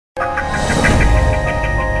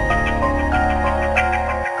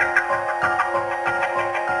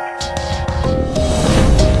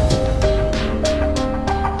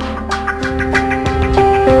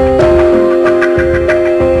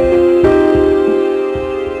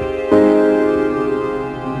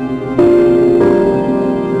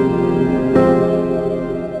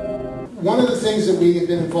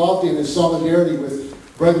is solidarity with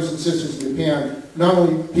brothers and sisters in Japan, not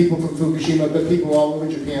only people from Fukushima, but people all over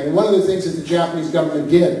Japan. And one of the things that the Japanese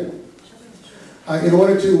government did in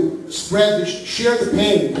order to share the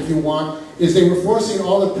pain, if you want, is they were forcing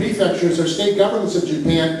all the prefectures or state governments of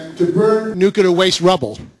Japan to burn nuclear waste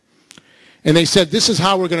rubble. And they said, this is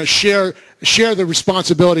how we're going to share the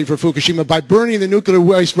responsibility for Fukushima, by burning the nuclear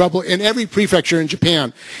waste rubble in every prefecture in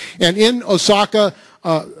Japan. And in Osaka,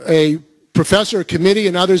 a professor, a committee,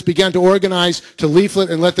 and others began to organize to leaflet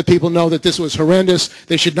and let the people know that this was horrendous.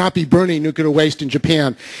 They should not be burning nuclear waste in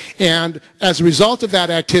Japan. And as a result of that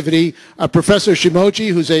activity, Professor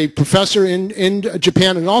Shimoji, who's a professor in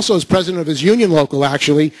Japan and also is president of his union local,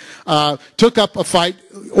 actually, took up a fight,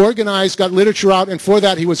 organized, got literature out, and for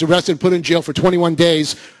that he was arrested and put in jail for 21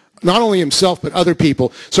 days. Not only himself, but other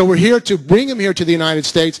people. So we're here to bring him here to the United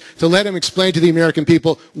States to let him explain to the American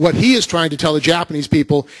people what he is trying to tell the Japanese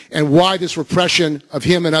people and why this repression of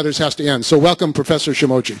him and others has to end. So welcome, Professor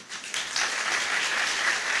Shimoji.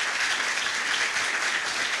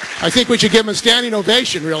 I think we should give him a standing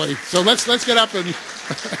ovation, really. So let's get up and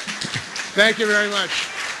thank you very much.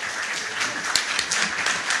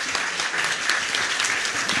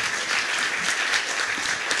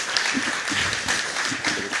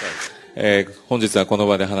本日はこの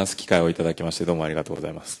場で話す機会をいただきましてどうもありがとうござ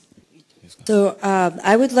います。So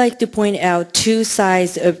I would like to point out two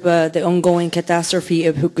sides of the ongoing catastrophe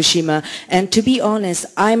of Fukushima. And to be honest,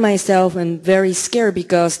 I myself am very scared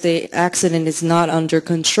because the accident is not under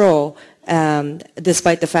control,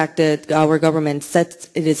 despite the fact that our government says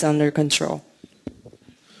it is under control.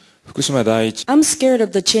 I'm scared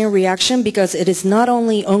of the chain reaction because it is not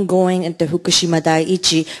only ongoing at the Fukushima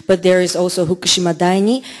Daiichi, but there is also Fukushima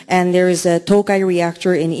Daini, and there is a Tokai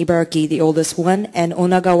reactor in Ibaraki, the oldest one, and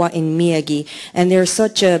Onagawa in Miyagi. And there's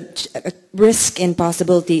such a risk and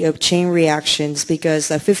possibility of chain reactions because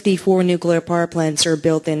 54 nuclear power plants are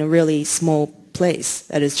built in a really small place,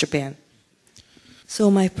 that is Japan. So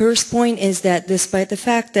my first point is that despite the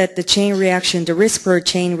fact that the chain reaction, the risk for a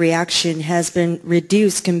chain reaction has been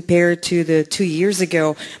reduced compared to the 2 years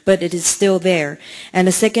ago, but it is still there. And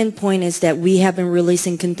the second point is that we have been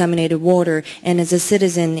releasing contaminated water, and as a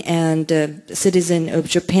citizen and citizen of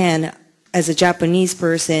Japan, as a Japanese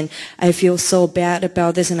person, I feel so bad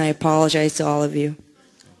about this, and I apologize to all of you.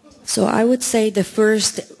 So I would say the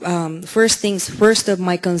first things first of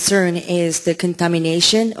my concern is the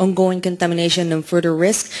contamination, ongoing contamination and further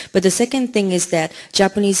risk. But the second thing is that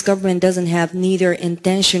Japanese government doesn't have neither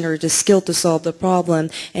intention or the skill to solve the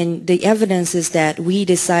problem. And the evidence is that we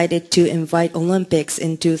decided to invite Olympics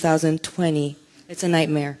in 2020. It's a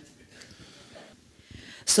nightmare.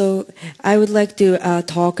 So I would like to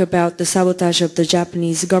talk about the sabotage of the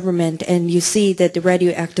Japanese government, and you see that the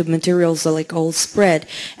radioactive materials are like all spread.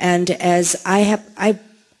 And as I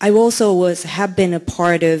also have been a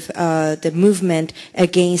part of the movement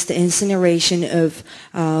against the incineration of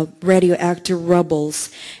radioactive rubbles.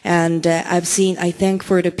 And I thank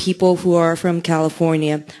for the people who are from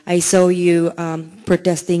California. I saw you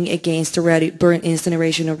protesting against the burnt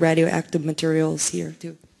incineration of radioactive materials here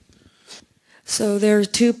too. So there are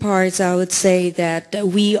two parts. I would say that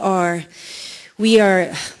we are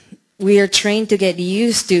trained to get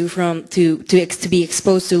used to be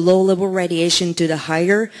exposed to low-level radiation to the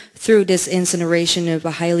higher through this incineration of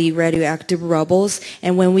highly radioactive rubbles.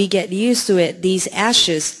 And when we get used to it, these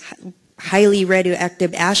ashes, highly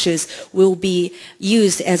radioactive ashes, will be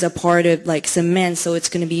used as a part of like cement. So it's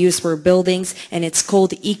going to be used for buildings, and it's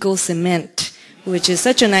called eco-cement, which is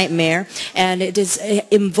such a nightmare, and it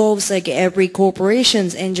involves like every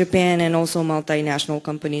corporations in Japan and also multinational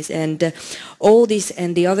companies, and all these.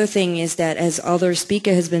 And the other thing is that, as other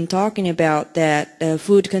speaker has been talking about, that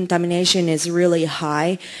food contamination is really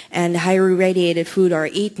high, and highly radiated food are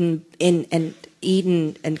eaten and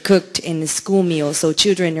cooked in the school meal, so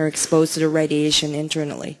children are exposed to the radiation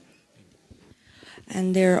internally.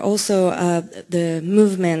 And there are also the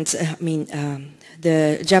movements.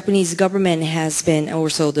 The Japanese government has been,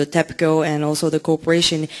 also the TEPCO and also the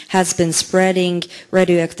corporation has been spreading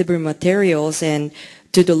radioactive materials and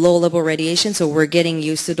to the low-level radiation, so we're getting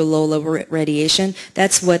used to the low-level radiation.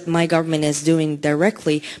 That's what my government is doing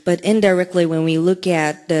directly, but indirectly when we look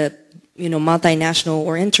at the multinational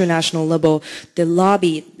or international level, the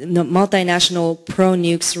multinational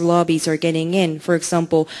pro-nukes lobbies are getting in. For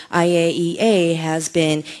example, IAEA has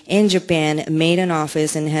been in Japan, made an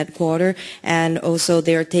office and headquarters, and also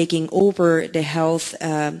they're taking over the health,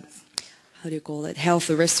 health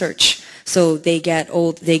research. So they gather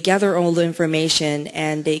all the information,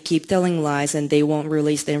 and they keep telling lies, and they won't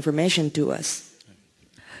release the information to us.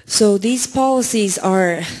 So these policies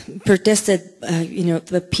are protested,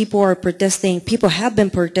 the people are protesting, people have been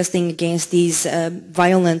protesting against these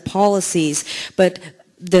violent policies, but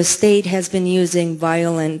the state has been using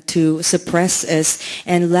violence to suppress us.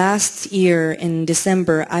 And last year in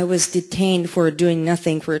December, I was detained for doing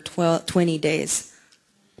nothing for 20 days.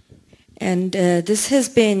 And this has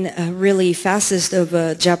been really fascist of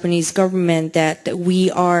a Japanese government that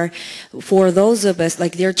we are, for those of us,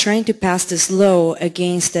 like they're trying to pass this law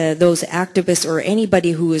against those activists or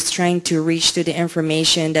anybody who is trying to reach to the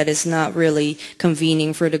information that is not really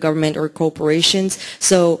convening for the government or corporations.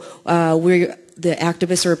 So the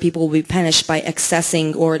activists or people will be punished by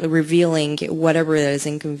accessing or revealing whatever that is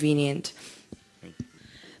inconvenient.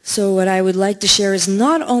 So what I would like to share is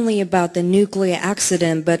not only about the nuclear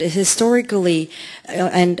accident, but historically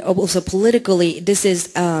and also politically, this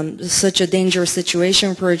is such a dangerous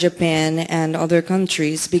situation for Japan and other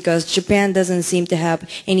countries because Japan doesn't seem to have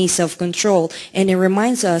any self-control. And it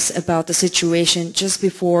reminds us about the situation just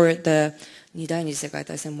before the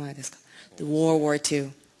World War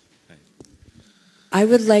II. I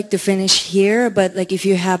would like to finish here, but like if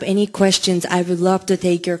you have any questions, I would love to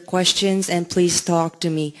take your questions and please talk to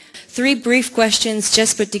me. 3 brief questions,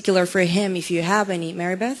 just particular for him, if you have any.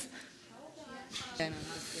 Mary Beth?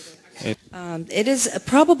 It is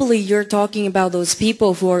probably you're talking about those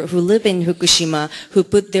people who live in Fukushima who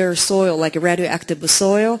put their soil, like radioactive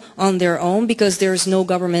soil, on their own because there's no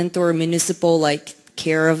government or municipal like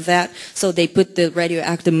care of that. So they put the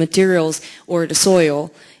radioactive materials or the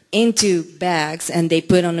soil into bags and they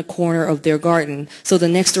put on the corner of their garden. So the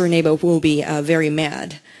next door neighbor will be very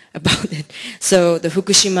mad about it. So the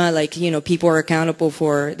Fukushima, people are accountable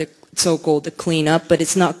for the so-called the cleanup, but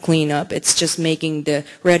it's not cleanup. It's just making the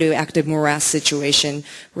radioactive morass situation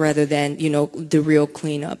rather than, the real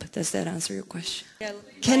cleanup. Does that answer your question?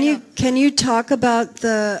 Can you talk about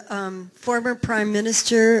the former Prime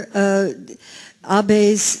Minister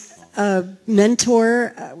Abe's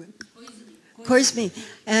mentor, Koizumi,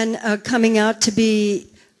 and coming out to be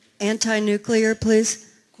anti-nuclear, please?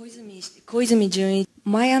 Koizumi,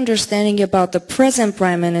 my understanding about the present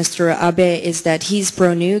Prime Minister Abe is that he's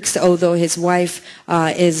pro-nukes, although his wife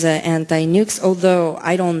is anti-nukes, although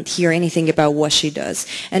I don't hear anything about what she does.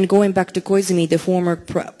 And going back to Koizumi, the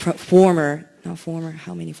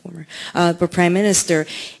the Prime Minister,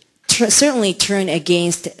 certainly turned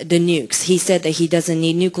against the nukes. He said that he doesn't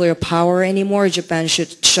need nuclear power anymore. Japan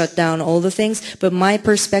should shut down all the things. But my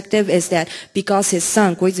perspective is that because his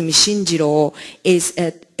son, Koizumi Shinjiro,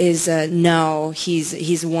 is now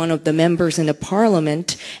he's one of the members in the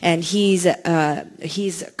parliament, and he's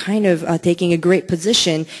kind of taking a great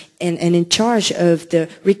position and in charge of the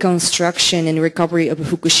reconstruction and recovery of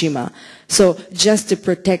Fukushima. So just to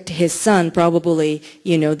protect his son, probably,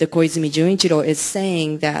 the Koizumi Junichiro is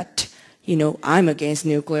saying that, I'm against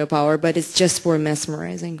nuclear power, but it's just for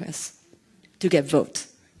mesmerizing us to get votes.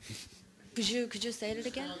 Could you say it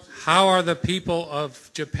again? How are the people of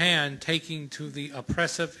Japan taking to the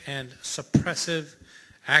oppressive and suppressive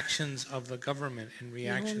actions of the government in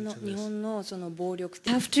reaction to this?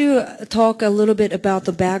 I have to talk a little bit about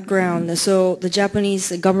the background. So the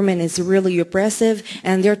Japanese government is really oppressive,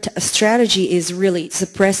 and their strategy is really,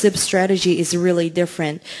 suppressive strategy is really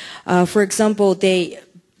different. For example, they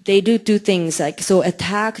do 2 things,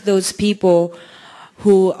 attack those people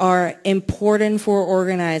who are important for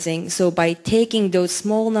organizing. So by taking those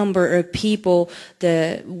small number of people,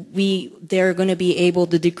 they're going to be able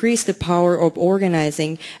to decrease the power of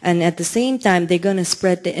organizing. And at the same time, they're going to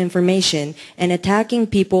spread the information and attacking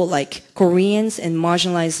people like Koreans and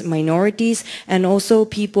marginalized minorities, and also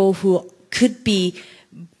people who could be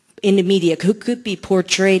in the media, who could be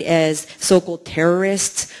portrayed as so-called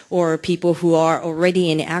terrorists or people who are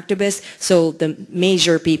already an activist. So the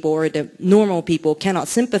major people or the normal people cannot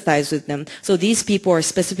sympathize with them. So these people are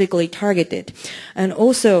specifically targeted. And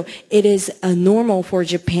also, it is normal for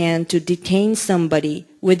Japan to detain somebody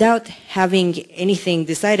without having anything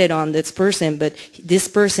decided on this person, but this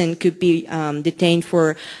person could be detained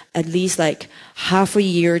for at least like half a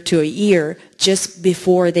year to a year just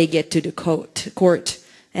before they get to the court.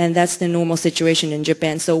 And that's the normal situation in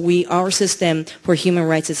Japan. So our system for human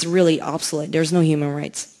rights is really obsolete. There's no human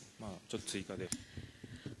rights.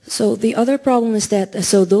 So the other problem is that,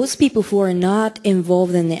 those people who are not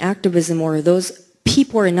involved in the activism, or those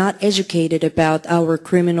people are not educated about our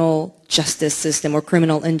criminal justice system or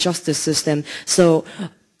criminal injustice system. So,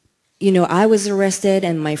 I was arrested,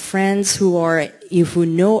 and my friends who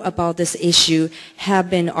know about this issue have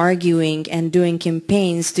been arguing and doing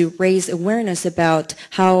campaigns to raise awareness about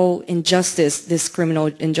how this criminal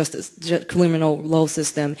law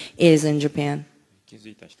system is in Japan. 気づ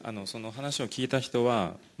いた人、その話を聞いた人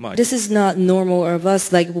は、まあ、This is not normal of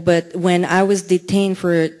us, like, but when I was detained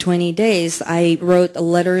for 20 days, I wrote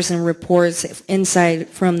letters and reports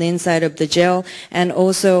from the inside of the jail, and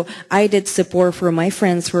also I did support for my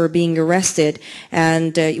friends who were being arrested,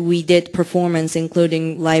 and we did performance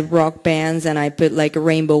including live rock bands, and I put like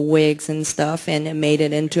rainbow wigs and stuff, and it made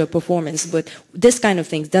it into a performance. But this kind of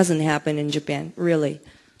thing doesn't happen in Japan, really.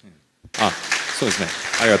 あ、そうですね。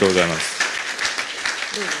ありがとうございます。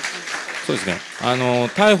そうですね。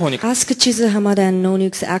逮捕に Ask Chizu Hamada and No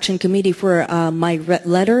Nukes Action Committee for my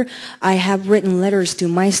letter. I have written letters to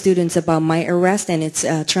my students about my arrest, and it's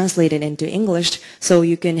translated into English, so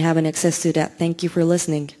you can have an access to that. Thank you for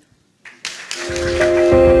listening.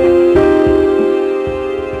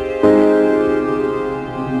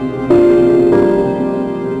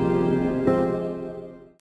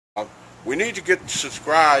 We need to get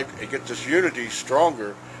subscribed and get this unity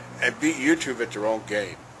stronger and beat YouTube at their own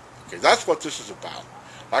game. Okay, that's what this is about.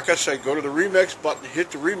 Like I say, go to the remix button,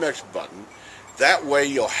 hit the remix button. That way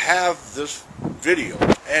you'll have this video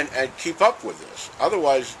and keep up with this.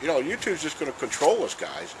 Otherwise, YouTube's just going to control us,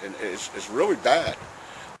 guys, and it's really bad.